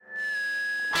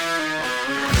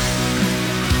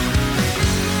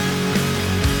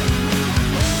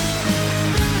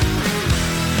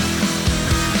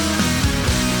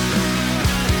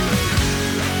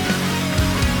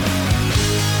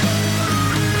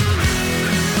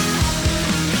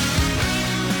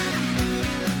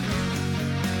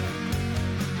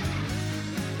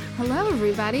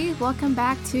everybody. Welcome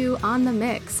back to On the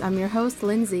Mix. I'm your host,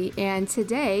 Lindsay, and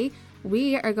today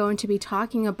we are going to be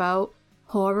talking about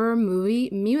horror movie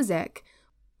music.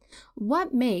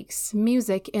 What makes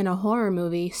music in a horror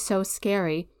movie so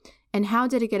scary? And how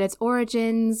did it get its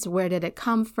origins? Where did it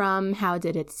come from? How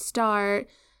did it start?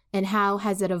 And how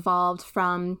has it evolved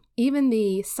from even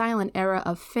the silent era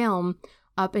of film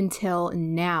up until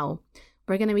now?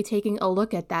 We're going to be taking a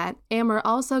look at that, and we're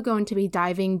also going to be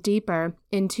diving deeper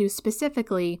into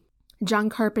specifically John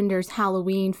Carpenter's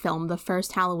Halloween film, the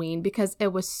first Halloween, because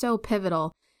it was so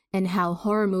pivotal in how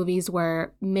horror movies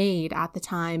were made at the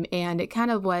time, and it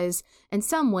kind of was, in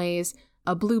some ways,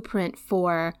 a blueprint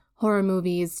for horror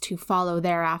movies to follow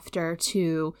thereafter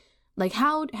to, like,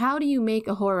 how do you make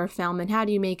a horror film, and how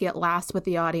do you make it last with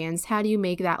the audience? How do you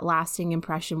make that lasting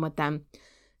impression with them?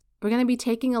 We're going to be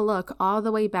taking a look all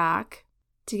the way back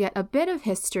to get a bit of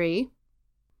history.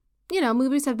 You know,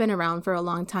 movies have been around for a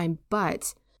long time,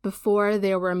 but before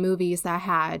there were movies that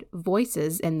had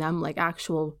voices in them, like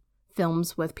actual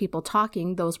films with people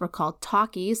talking, those were called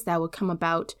talkies that would come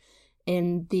about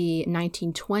in the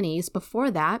 1920s.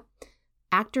 Before that,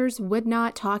 actors would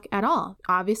not talk at all.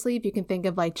 Obviously, if you can think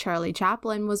of like Charlie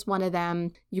Chaplin was one of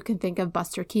them, you can think of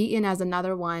Buster Keaton as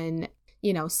another one,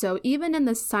 you know, so even in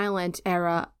the silent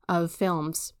era of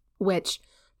films, which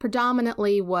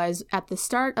predominantly was at the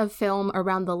start of film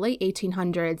around the late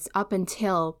 1800s up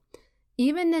until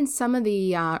even in some of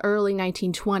the early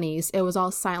 1920s, it was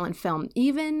all silent film.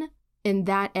 Even in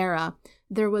that era,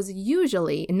 there was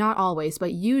usually, not always,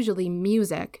 but usually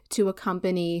music to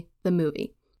accompany the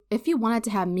movie. If you wanted to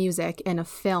have music in a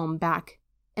film back,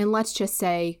 and let's just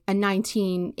say a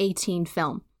 1918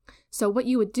 film. So what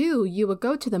you would do, you would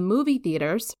go to the movie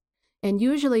theaters, and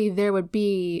usually there would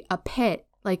be a pit,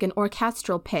 like an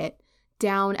orchestral pit,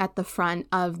 down at the front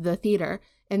of the theater,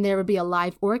 and there would be a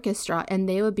live orchestra, and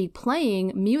they would be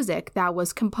playing music that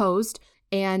was composed,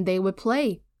 and they would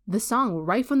play the song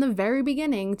right from the very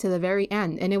beginning to the very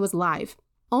end, and it was live.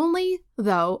 Only,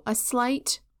 though, a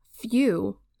slight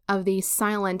few of these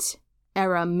silent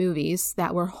era movies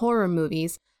that were horror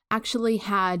movies actually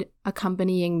had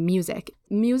accompanying music.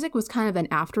 Music was kind of an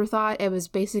afterthought. It was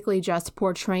basically just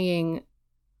portraying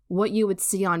what you would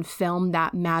see on film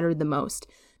that mattered the most.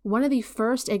 One of the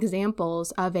first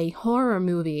examples of a horror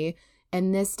movie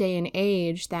in this day and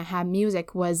age that had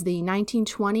music was the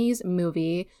 1920s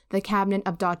movie, The Cabinet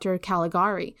of Dr.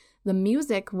 Caligari. The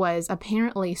music was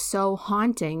apparently so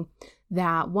haunting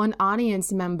that one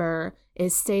audience member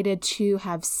is stated to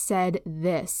have said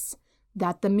this,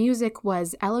 that the music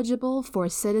was eligible for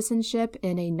citizenship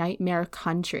in a nightmare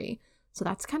country. So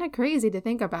that's kind of crazy to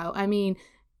think about. I mean,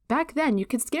 back then, you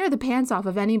could scare the pants off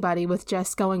of anybody with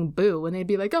just going boo, and they'd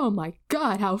be like, oh my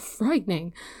God, how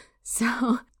frightening.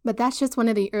 So, but that's just one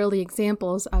of the early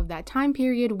examples of that time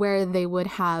period where they would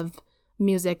have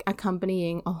music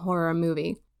accompanying a horror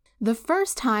movie. The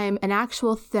first time an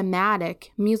actual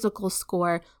thematic musical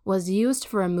score was used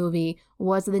for a movie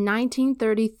was the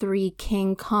 1933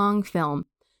 King Kong film.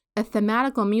 A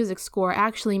thematical music score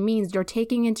actually means you're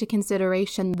taking into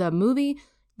consideration the movie,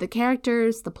 the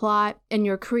characters, the plot, and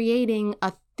you're creating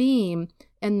a theme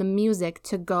in the music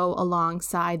to go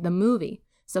alongside the movie.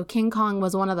 So King Kong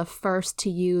was one of the first to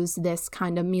use this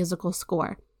kind of musical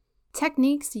score.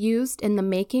 Techniques used in the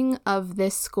making of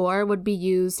this score would be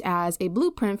used as a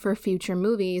blueprint for future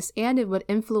movies, and it would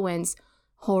influence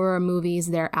horror movies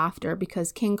thereafter,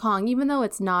 because King Kong, even though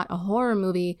it's not a horror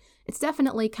movie, it's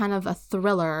definitely kind of a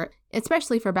thriller.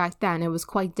 Especially for back then, it was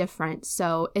quite different.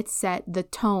 So it set the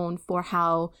tone for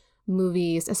how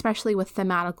movies, especially with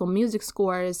thematical music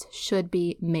scores, should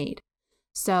be made.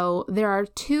 So there are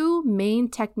two main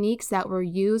techniques that were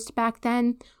used back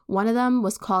then. One of them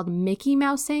was called Mickey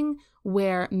Mousing,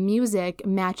 where music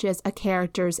matches a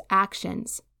character's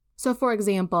actions. So for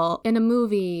example, in a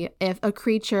movie, if a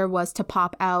creature was to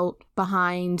pop out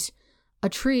behind a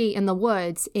tree in the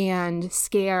woods and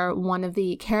scare one of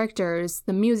the characters,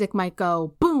 the music might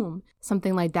go boom,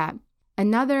 something like that.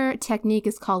 Another technique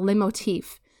is called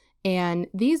leitmotif, and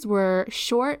these were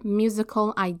short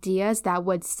musical ideas that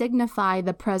would signify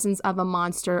the presence of a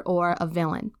monster or a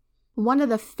villain. One of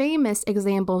the famous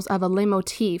examples of a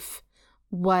leitmotif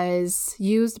was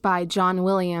used by John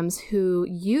Williams, who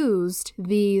used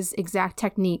these exact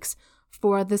techniques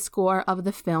for the score of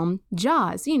the film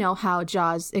Jaws. You know how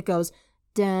Jaws, it goes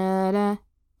da-da,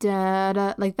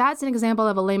 da-da. Like, that's an example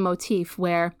of a leitmotif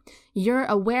where you're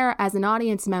aware as an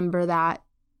audience member that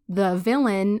the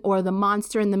villain or the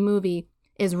monster in the movie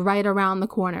is right around the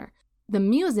corner. The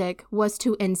music was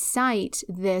to incite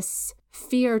this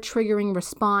fear-triggering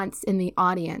response in the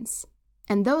audience.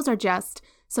 And those are just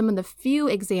some of the few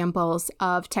examples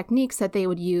of techniques that they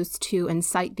would use to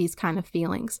incite these kind of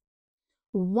feelings.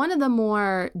 One of the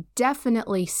more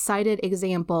definitely cited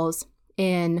examples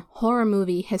in horror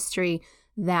movie history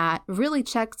that really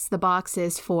checks the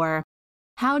boxes for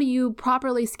how do you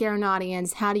properly scare an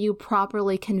audience, how do you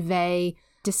properly convey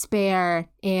despair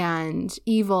and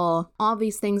evil, all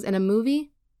these things in a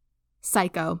movie?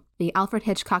 Psycho, the Alfred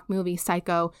Hitchcock movie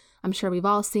Psycho. I'm sure we've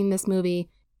all seen this movie.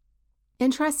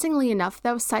 Interestingly enough,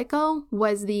 though, Psycho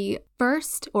was the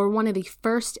first or one of the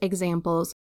first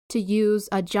examples to use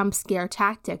a jump scare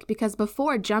tactic, because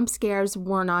before, jump scares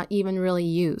were not even really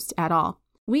used at all.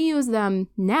 We use them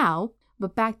now,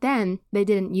 but back then they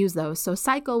didn't use those. So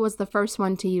Psycho was the first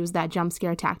one to use that jump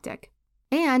scare tactic.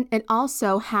 And it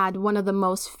also had one of the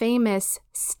most famous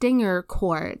stinger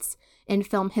chords in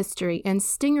film history. And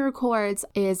stinger chords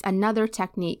is another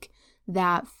technique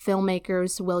that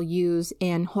filmmakers will use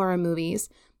in horror movies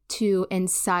to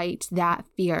incite that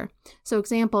fear. So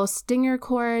example, stinger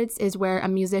chords is where a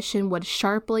musician would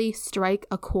sharply strike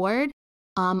a chord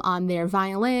on their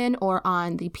violin or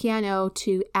on the piano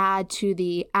to add to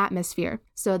the atmosphere.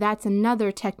 So that's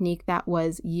another technique that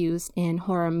was used in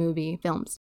horror movie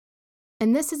films.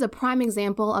 And this is a prime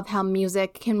example of how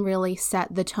music can really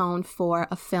set the tone for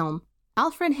a film.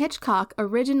 Alfred Hitchcock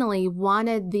originally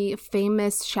wanted the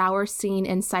famous shower scene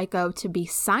in Psycho to be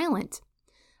silent,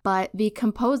 but the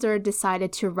composer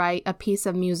decided to write a piece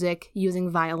of music using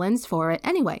violins for it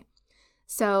anyway.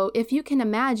 So if you can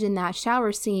imagine that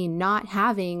shower scene not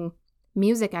having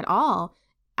music at all,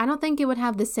 I don't think it would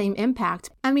have the same impact.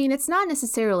 I mean, it's not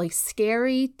necessarily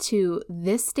scary to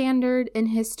this standard in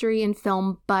history and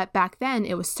film, but back then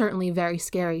it was certainly very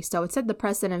scary. So it set the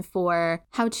precedent for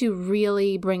how to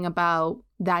really bring about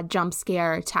that jump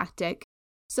scare tactic.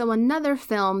 So another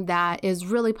film that is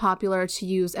really popular to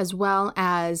use as well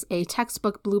as a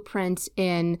textbook blueprint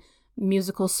in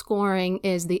musical scoring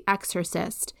is The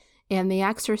Exorcist. And The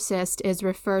Exorcist is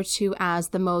referred to as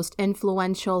the most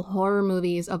influential horror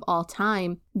movies of all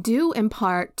time, due in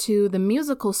part to the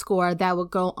musical score that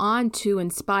would go on to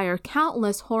inspire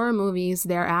countless horror movies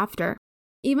thereafter.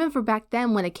 Even for back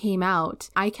then when it came out,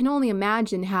 I can only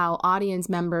imagine how audience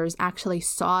members actually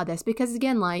saw this because,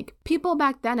 again, like, people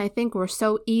back then I think were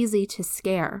so easy to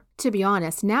scare. To be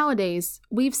honest, nowadays,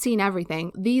 we've seen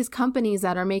everything. These companies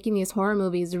that are making these horror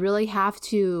movies really have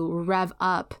to rev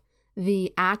up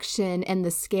the action and the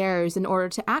scares in order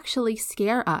to actually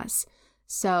scare us.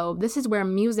 So this is where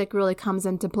music really comes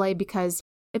into play because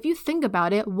if you think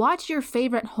about it, watch your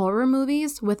favorite horror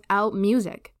movies without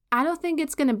music. I don't think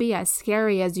it's going to be as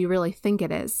scary as you really think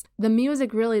it is. The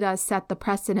music really does set the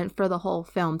precedent for the whole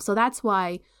film. So that's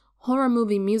why horror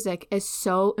movie music is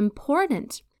so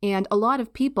important. And a lot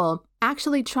of people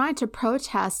actually tried to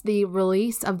protest the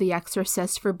release of The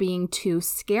Exorcist for being too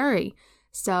scary.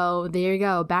 So there you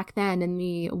go. Back then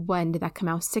when did that come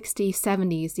out? 60s,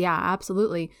 70s. Yeah,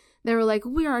 absolutely. They were like,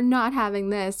 we are not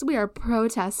having this. We are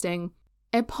protesting.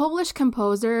 A Polish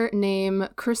composer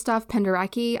named Krzysztof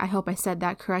Penderecki, I hope I said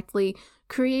that correctly,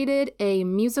 created a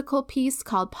musical piece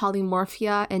called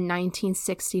Polymorphia in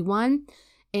 1961.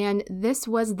 And this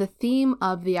was the theme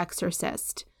of The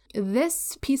Exorcist.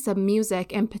 This piece of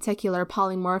music in particular,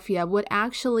 Polymorphia, would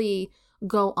actually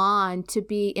go on to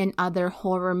be in other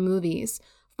horror movies.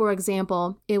 For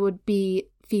example, it would be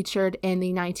featured in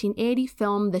the 1980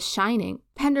 film The Shining.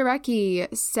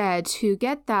 Penderecki said to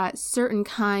get that certain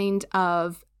kind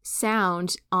of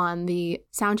sound on the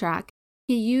soundtrack,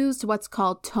 he used what's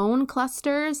called tone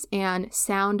clusters and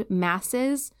sound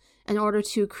masses in order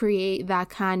to create that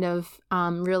kind of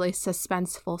really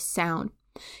suspenseful sound.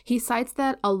 He cites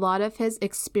that a lot of his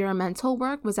experimental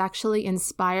work was actually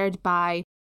inspired by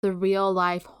the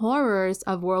real-life horrors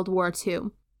of World War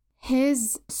II.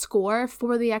 His score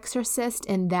for The Exorcist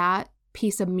and that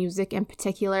piece of music in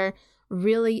particular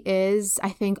really is, I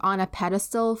think, on a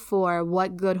pedestal for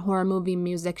what good horror movie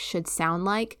music should sound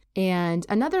like. And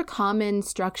another common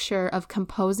structure of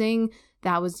composing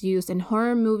that was used in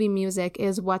horror movie music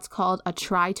is what's called a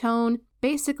tritone.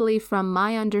 Basically, from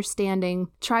my understanding,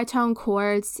 tritone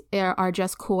chords are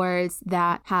just chords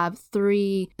that have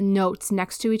three notes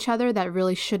next to each other that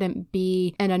really shouldn't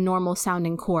be in a normal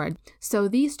sounding chord. So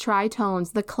these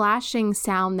tritones, the clashing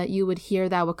sound that you would hear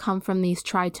that would come from these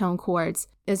tritone chords,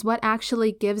 is what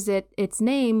actually gives it its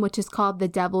name, which is called the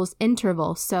devil's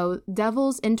interval. So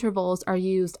devil's intervals are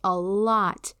used a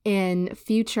lot in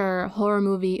future horror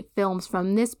movie films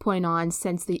from this point on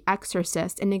since The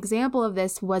Exorcist. An example of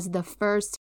this was the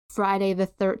first Friday the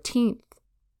 13th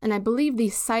And I believe the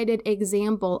cited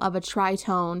example of a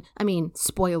tritone,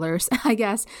 spoilers, I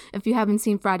guess, if you haven't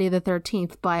seen Friday the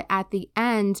 13th, but at the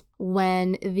end,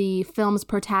 when the film's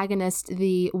protagonist,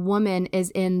 the woman, is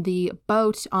in the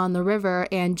boat on the river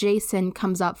and Jason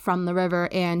comes up from the river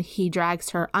and he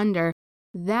drags her under,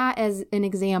 that is an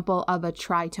example of a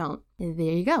tritone. There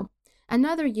you go.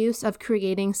 Another use of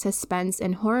creating suspense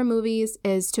in horror movies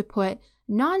is to put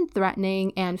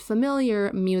non-threatening and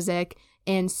familiar music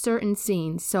in certain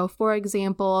scenes. So, for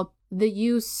example, the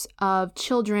use of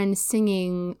children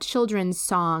singing children's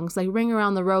songs, like Ring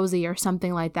Around the Rosie or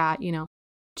something like that,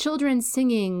 Children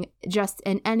singing just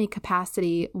in any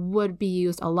capacity would be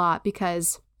used a lot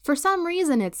because for some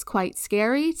reason it's quite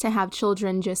scary to have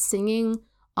children just singing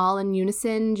all in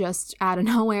unison, just out of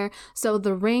nowhere. So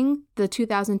The Ring, the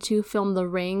 2002 film The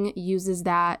Ring, uses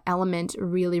that element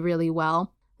really, really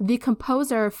well. The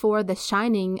composer for The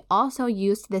Shining also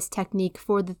used this technique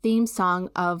for the theme song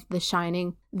of The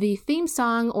Shining. The theme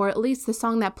song, or at least the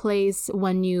song that plays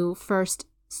when you first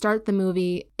start the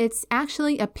movie, it's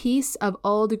actually a piece of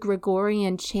old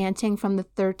Gregorian chanting from the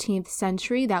 13th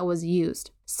century that was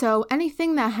used. So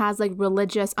anything that has like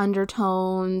religious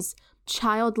undertones,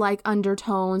 childlike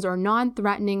undertones, or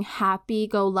non-threatening,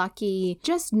 happy-go-lucky,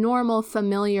 just normal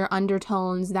familiar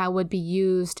undertones that would be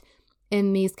used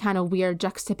in these kind of weird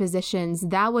juxtapositions,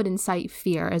 that would incite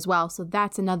fear as well. So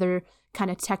that's another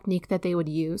kind of technique that they would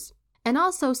use. And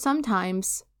also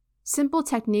sometimes simple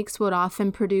techniques would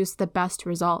often produce the best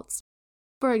results.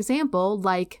 For example,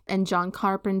 like in John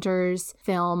Carpenter's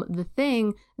film The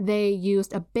Thing, they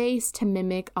used a bass to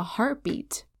mimic a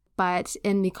heartbeat. But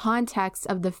in the context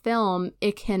of the film,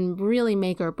 it can really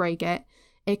make or break it.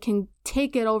 It can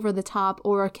take it over the top,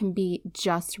 or it can be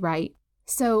just right.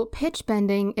 So pitch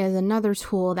bending is another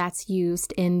tool that's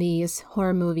used in these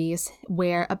horror movies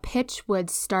where a pitch would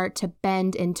start to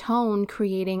bend in tone,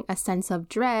 creating a sense of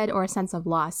dread or a sense of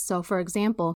loss. So for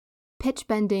example, pitch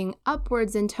bending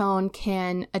upwards in tone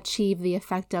can achieve the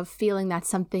effect of feeling that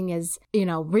something is,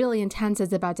 really intense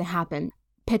is about to happen.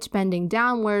 Pitch bending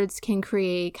downwards can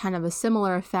create kind of a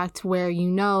similar effect where you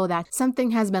know that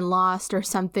something has been lost or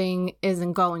something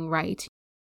isn't going right.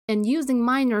 And using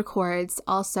minor chords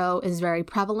also is very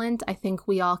prevalent. I think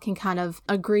we all can kind of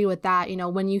agree with that.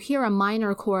 When you hear a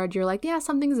minor chord, you're like, yeah,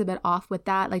 something's a bit off with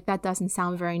that. Like that doesn't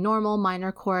sound very normal.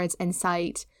 Minor chords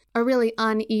incite a really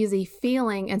uneasy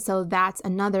feeling. And so that's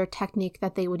another technique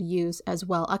that they would use as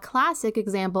well. A classic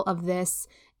example of this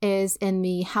is in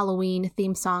the Halloween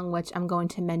theme song, which I'm going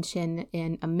to mention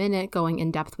in a minute, going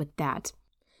in depth with that.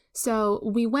 So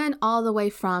we went all the way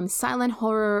from silent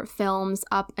horror films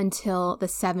up until the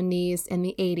 70s and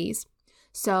the 80s.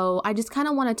 So I just kind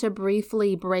of wanted to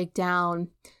briefly break down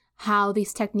how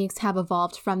these techniques have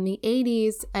evolved from the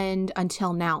 80s and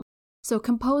until now. So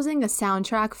composing a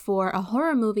soundtrack for a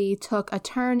horror movie took a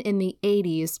turn in the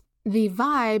 80s. The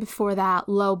vibe for that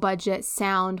low-budget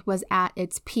sound was at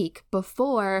its peak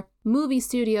before movie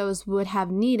studios would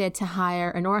have needed to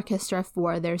hire an orchestra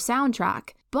for their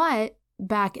soundtrack. But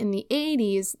back in the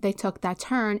 80s, they took that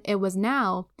turn. It was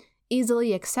now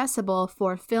easily accessible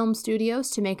for film studios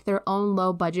to make their own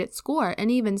low-budget score. And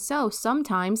even so,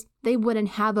 sometimes they wouldn't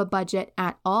have a budget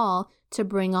at all to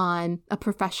bring on a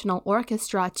professional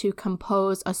orchestra to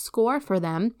compose a score for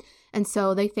them. And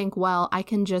so they think, well, I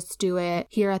can just do it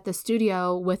here at the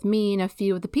studio with me and a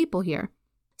few of the people here.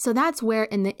 So that's where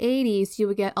in the 80s, you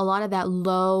would get a lot of that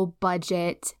low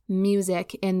budget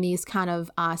music in these kind of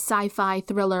sci-fi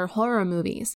thriller horror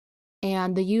movies.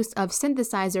 And the use of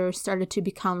synthesizers started to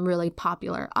become really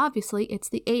popular. Obviously, it's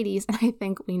the 80s, and I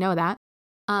think we know that.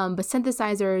 But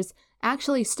synthesizers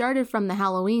actually started from the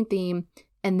Halloween theme,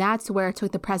 and that's where it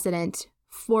took the precedent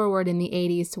forward in the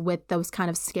 80s with those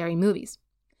kind of scary movies.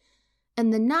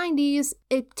 In the 90s,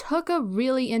 it took a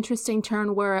really interesting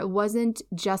turn where it wasn't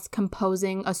just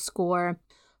composing a score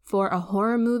for a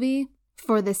horror movie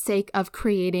for the sake of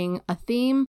creating a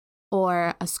theme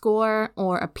or a score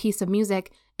or a piece of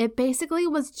music. It basically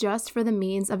was just for the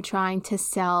means of trying to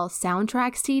sell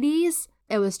soundtrack CDs.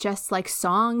 It was just like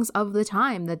songs of the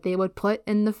time that they would put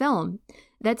in the film.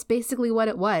 That's basically what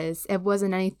it was. It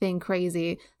wasn't anything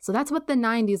crazy. So that's what the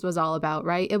 90s was all about,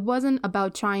 right? It wasn't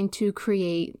about trying to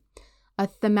create a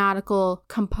thematical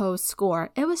composed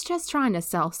score. It was just trying to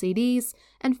sell CDs,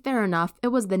 and fair enough, it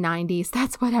was the 90s.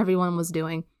 That's what everyone was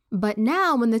doing. But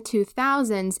now in the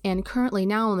 2000s and currently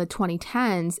now in the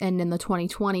 2010s and in the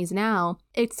 2020s now,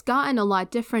 it's gotten a lot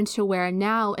different to where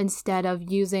now instead of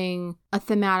using a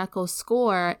thematical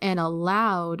score and a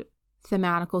loud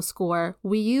thematical score,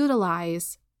 we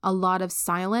utilize a lot of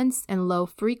silence and low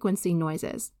frequency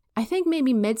noises. I think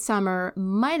maybe Midsommar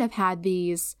might have had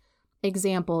these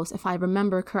examples, if I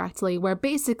remember correctly, where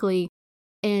basically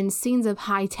in scenes of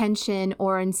high tension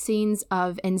or in scenes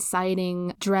of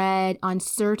inciting dread,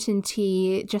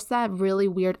 uncertainty, just that really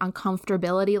weird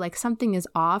uncomfortability, like something is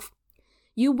off,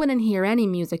 you wouldn't hear any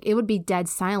music. It would be dead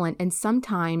silent. And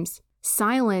sometimes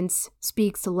silence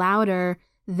speaks louder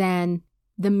than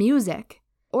the music.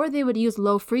 Or they would use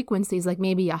low frequencies, like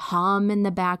maybe a hum in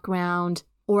the background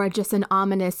or just an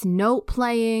ominous note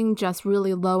playing just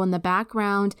really low in the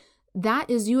background. That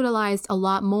is utilized a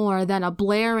lot more than a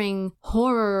blaring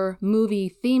horror movie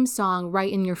theme song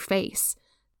right in your face.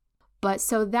 But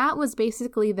so that was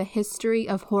basically the history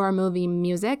of horror movie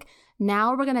music.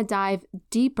 Now we're going to dive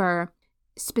deeper,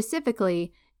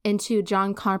 specifically into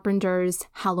John Carpenter's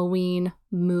Halloween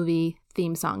movie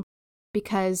theme song,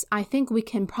 because I think we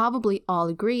can probably all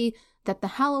agree that the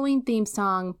Halloween theme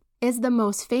song is the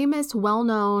most famous,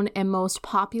 well-known, and most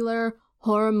popular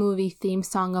horror movie theme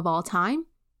song of all time.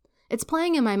 It's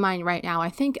playing in my mind right now. I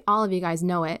think all of you guys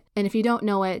know it. And if you don't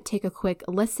know it, take a quick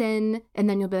listen and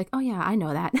then you'll be like, oh yeah, I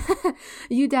know that.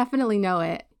 You definitely know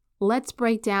it. Let's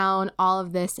break down all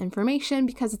of this information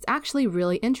because it's actually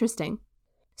really interesting.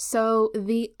 So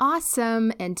the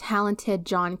awesome and talented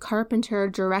John Carpenter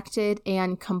directed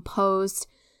and composed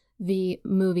the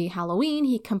movie Halloween.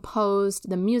 He composed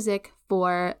the music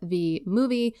for the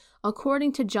movie.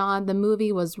 According to John, the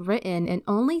movie was written in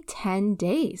only 10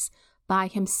 days by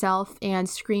himself and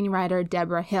screenwriter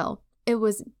Deborah Hill. It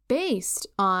was based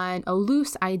on a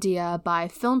loose idea by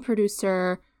film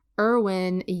producer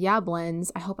Irwin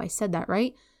Yablans. I hope I said that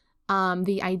right.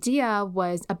 The idea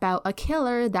was about a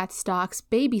killer that stalks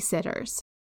babysitters.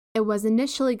 It was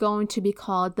initially going to be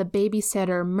called The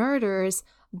Babysitter Murders,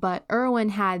 but Irwin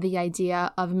had the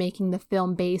idea of making the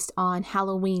film based on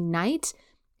Halloween night,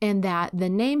 and that the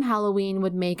name Halloween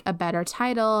would make a better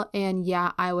title. And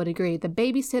yeah, I would agree. The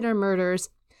Babysitter Murders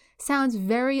sounds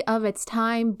very of its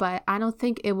time, but I don't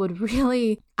think it would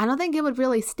really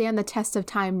stand the test of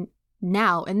time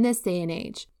now in this day and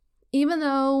age. Even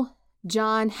though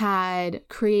John had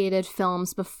created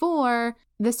films before,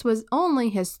 this was only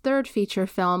his third feature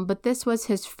film, but this was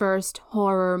his first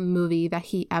horror movie that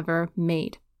he ever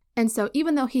made. And so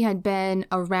even though he had been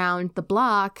around the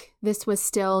block, this was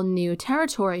still new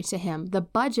territory to him. The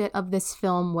budget of this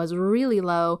film was really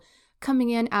low,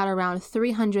 coming in at around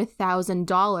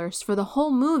 $300,000 for the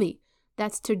whole movie.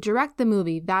 That's to direct the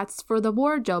movie, that's for the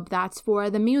wardrobe, that's for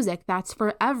the music, that's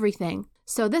for everything.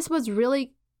 So this was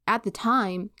really, at the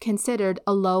time, considered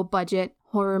a low-budget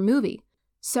horror movie.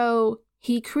 So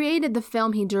he created the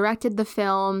film, he directed the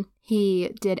film,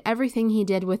 he did everything he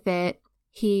did with it.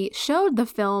 He showed the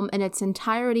film in its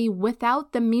entirety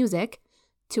without the music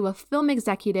to a film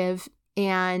executive,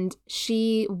 and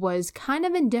she was kind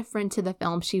of indifferent to the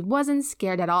film. She wasn't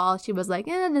scared at all. She was like,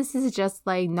 this is just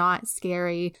like not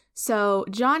scary. So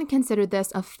John considered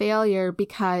this a failure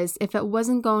because if it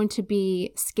wasn't going to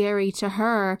be scary to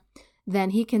her, then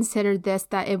he considered this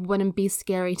that it wouldn't be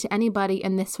scary to anybody,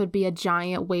 and this would be a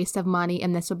giant waste of money,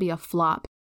 and this would be a flop.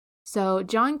 So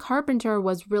John Carpenter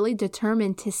was really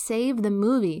determined to save the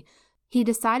movie. He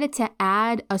decided to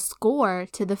add a score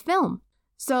to the film.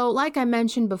 So like I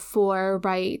mentioned before,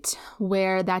 right,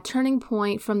 where that turning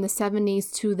point from the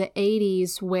 70s to the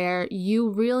 80s where you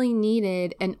really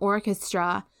needed an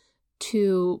orchestra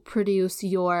to produce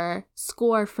your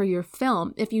score for your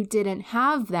film. If you didn't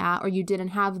have that or you didn't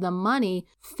have the money,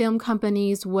 film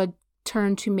companies would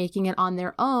turn to making it on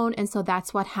their own. And so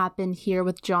that's what happened here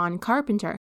with John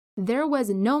Carpenter. There was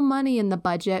no money in the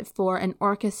budget for an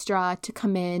orchestra to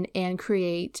come in and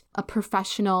create a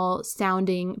professional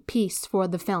sounding piece for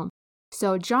the film.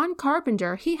 So John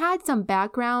Carpenter, he had some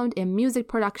background in music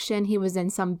production. He was in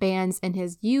some bands in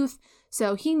his youth.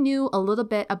 So he knew a little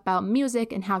bit about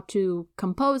music and how to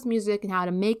compose music and how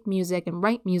to make music and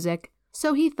write music.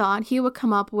 So he thought he would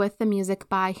come up with the music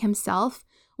by himself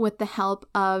with the help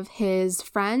of his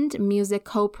friend, music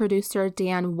co-producer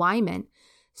Dan Wyman.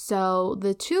 So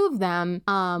the two of them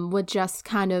would just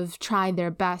kind of try their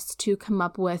best to come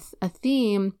up with a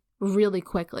theme really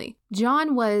quickly.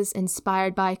 John was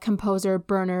inspired by composer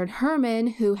Bernard Herrmann,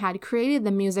 who had created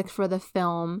the music for the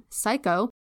film Psycho.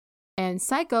 And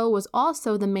Psycho was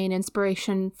also the main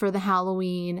inspiration for the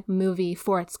Halloween movie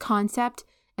for its concept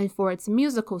and for its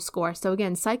musical score. So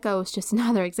again, Psycho is just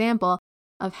another example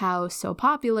of how so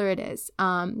popular it is.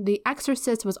 The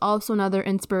Exorcist was also another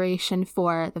inspiration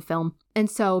for the film.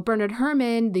 And so Bernard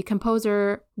Herrmann, the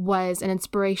composer, was an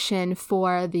inspiration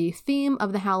for the theme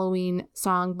of the Halloween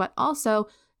song, but also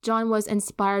John was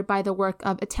inspired by the work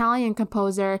of Italian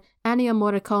composer Ennio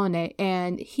Morricone,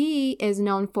 and he is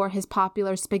known for his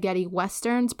popular spaghetti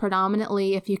westerns,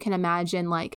 predominantly, if you can imagine,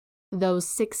 like those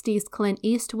 60s Clint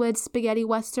Eastwood spaghetti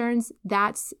westerns,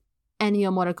 that's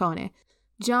Ennio Morricone.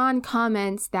 John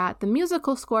comments that the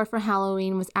musical score for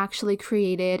Halloween was actually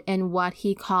created in what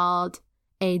he called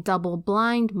a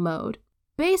double-blind mode.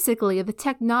 Basically, the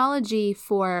technology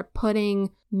for putting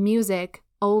music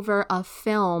over a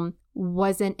film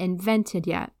wasn't invented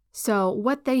yet. So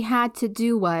what they had to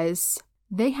do was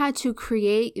they had to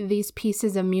create these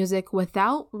pieces of music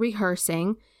without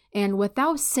rehearsing and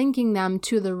without syncing them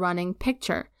to the running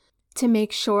picture to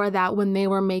make sure that when they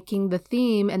were making the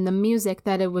theme and the music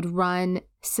that it would run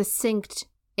succinct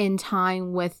in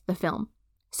time with the film.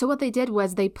 So what they did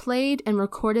was they played and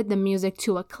recorded the music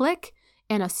to a click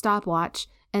and a stopwatch,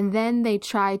 and then they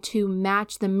tried to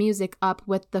match the music up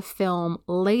with the film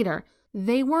later.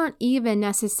 They weren't even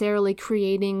necessarily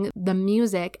creating the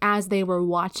music as they were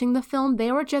watching the film.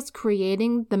 They were just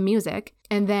creating the music,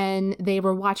 and then they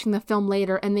were watching the film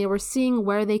later, and they were seeing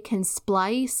where they can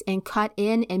splice and cut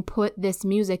in and put this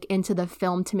music into the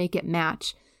film to make it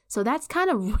match. So that's kind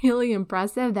of really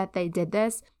impressive that they did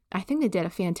this. I think they did a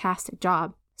fantastic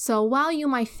job. So while you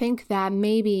might think that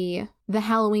maybe the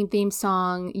Halloween theme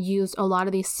song used a lot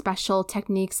of these special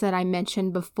techniques that I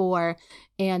mentioned before,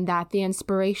 and that the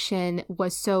inspiration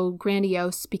was so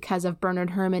grandiose because of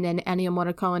Bernard Herrmann and Ennio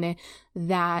Morricone,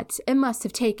 that it must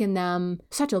have taken them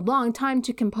such a long time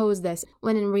to compose this,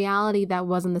 when in reality that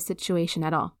wasn't the situation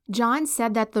at all. John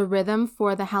said that the rhythm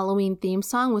for the Halloween theme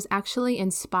song was actually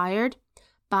inspired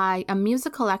by a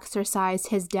musical exercise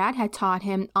his dad had taught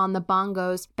him on the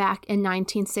bongos back in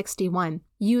 1961,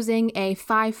 using a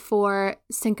 5/4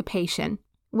 syncopation,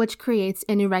 which creates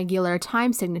an irregular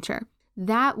time signature.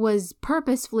 That was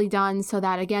purposefully done so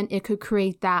that, again, it could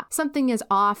create that something is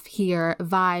off here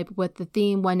vibe with the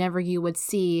theme. Whenever you would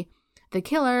see the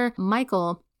killer,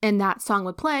 Michael, and that song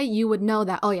would play, you would know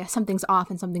that, oh yeah, something's off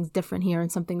and something's different here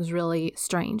and something's really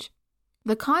strange.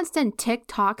 The constant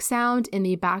tick-tock sound in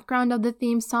the background of the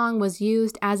theme song was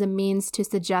used as a means to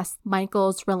suggest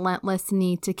Michael's relentless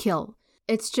need to kill.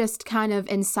 It's just kind of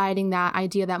inciting that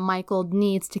idea that Michael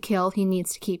needs to kill, he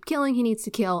needs to keep killing, he needs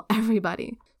to kill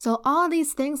everybody. So all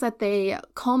these things that they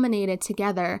culminated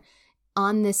together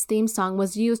on this theme song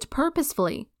was used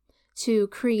purposefully to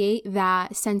create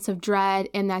that sense of dread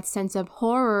and that sense of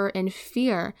horror and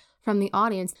fear from the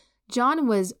audience. John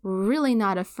was really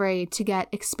not afraid to get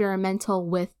experimental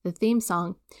with the theme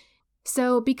song.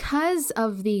 So because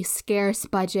of the scarce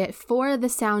budget for the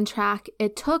soundtrack,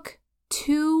 it took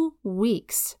 2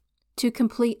 weeks to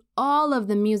complete all of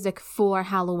the music for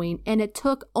Halloween, and it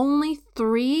took only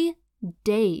 3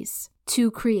 days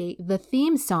to create the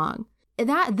theme song.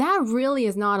 That really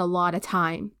is not a lot of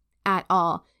time at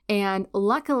all. And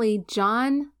luckily,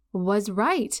 John was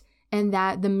right in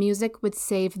that the music would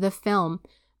save the film,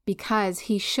 because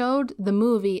he showed the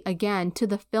movie again to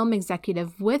the film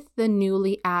executive with the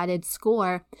newly added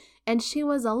score, and she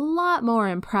was a lot more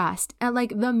impressed. And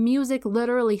the music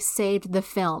literally saved the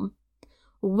film.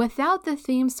 Without the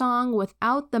theme song,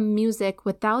 without the music,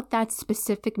 without that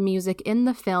specific music in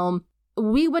the film,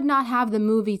 we would not have the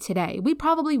movie today. We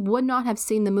probably would not have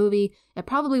seen the movie. It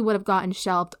probably would have gotten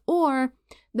shelved, or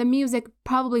the music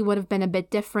probably would have been a bit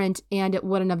different and it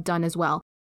wouldn't have done as well.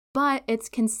 But it's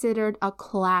considered a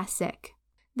classic.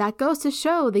 That goes to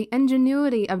show the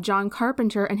ingenuity of John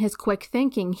Carpenter and his quick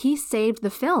thinking. He saved the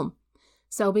film.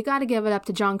 So we got to give it up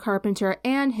to John Carpenter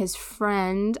and his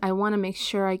friend, I want to make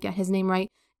sure I get his name right,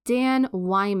 Dan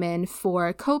Wyman,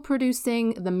 for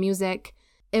co-producing the music.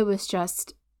 It was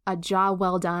just a job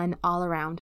well done all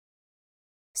around.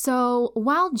 So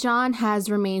while John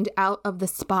has remained out of the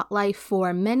spotlight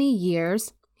for many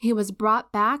years, he was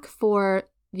brought back for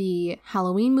the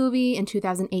Halloween movie in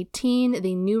 2018,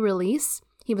 the new release.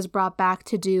 He was brought back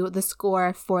to do the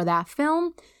score for that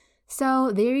film.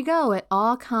 So there you go. It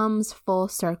all comes full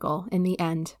circle in the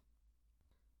end.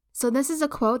 So this is a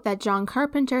quote that John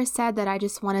Carpenter said that I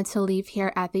just wanted to leave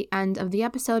here at the end of the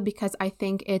episode because I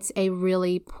think it's a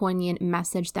really poignant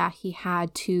message that he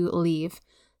had to leave.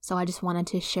 So I just wanted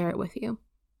to share it with you.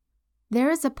 There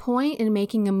is a point in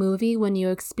making a movie when you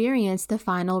experience the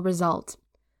final result.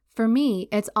 For me,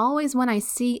 it's always when I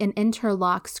see an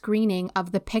interlock screening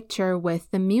of the picture with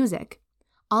the music.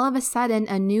 All of a sudden,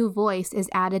 a new voice is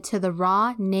added to the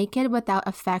raw, naked, without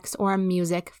effects or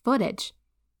music footage.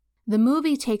 The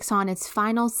movie takes on its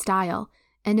final style,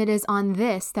 and it is on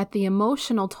this that the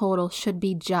emotional total should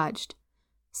be judged.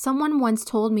 Someone once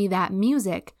told me that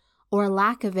music, or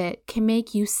lack of it, can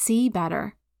make you see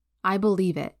better. I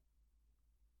believe it.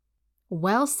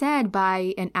 Well said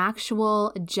by an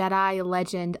actual Jedi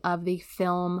legend of the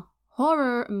film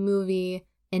horror movie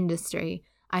industry.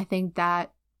 I think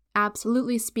that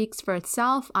absolutely speaks for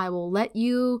itself. I will let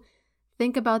you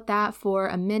think about that for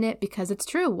a minute because it's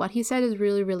true. What he said is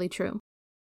really, really true.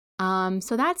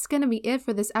 So that's going to be it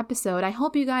for this episode. I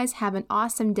hope you guys have an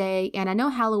awesome day, and I know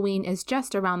Halloween is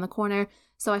just around the corner,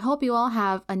 so I hope you all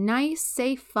have a nice,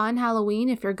 safe, fun Halloween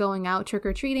if you're going out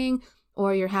trick-or-treating,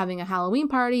 or you're having a Halloween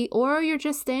party, or you're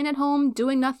just staying at home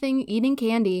doing nothing, eating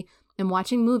candy, and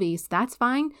watching movies. That's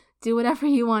fine. Do whatever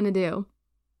you want to do.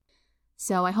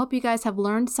 So I hope you guys have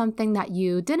learned something that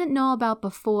you didn't know about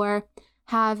before.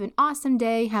 Have an awesome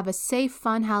day. Have a safe,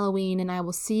 fun Halloween, and I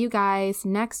will see you guys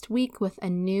next week with a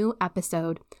new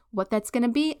episode. What that's going to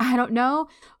be, I don't know,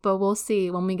 but we'll see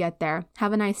when we get there.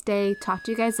 Have a nice day. Talk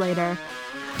to you guys later.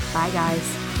 Bye,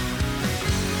 guys.